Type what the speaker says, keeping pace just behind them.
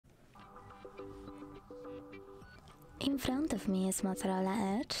In front of me is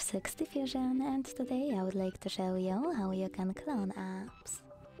Motorola Edge 60 Fusion, and today I would like to show you how you can clone apps.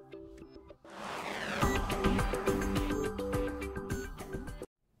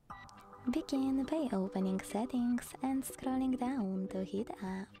 Begin by opening Settings and scrolling down to hit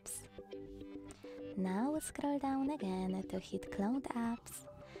Apps. Now scroll down again to hit Cloned Apps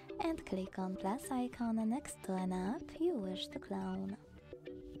and click on plus icon next to an app you wish to clone.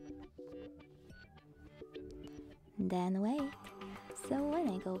 Then wait. So when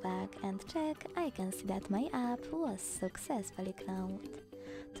I go back and check, I can see that my app was successfully cloned.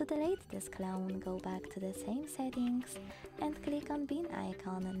 To delete this clone, go back to the same settings and click on bin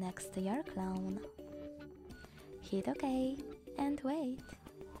icon next to your clone. Hit OK and wait.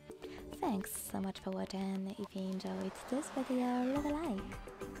 Thanks so much for watching. If you enjoyed this video, leave a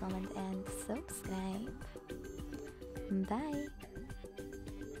like, comment and subscribe. Bye!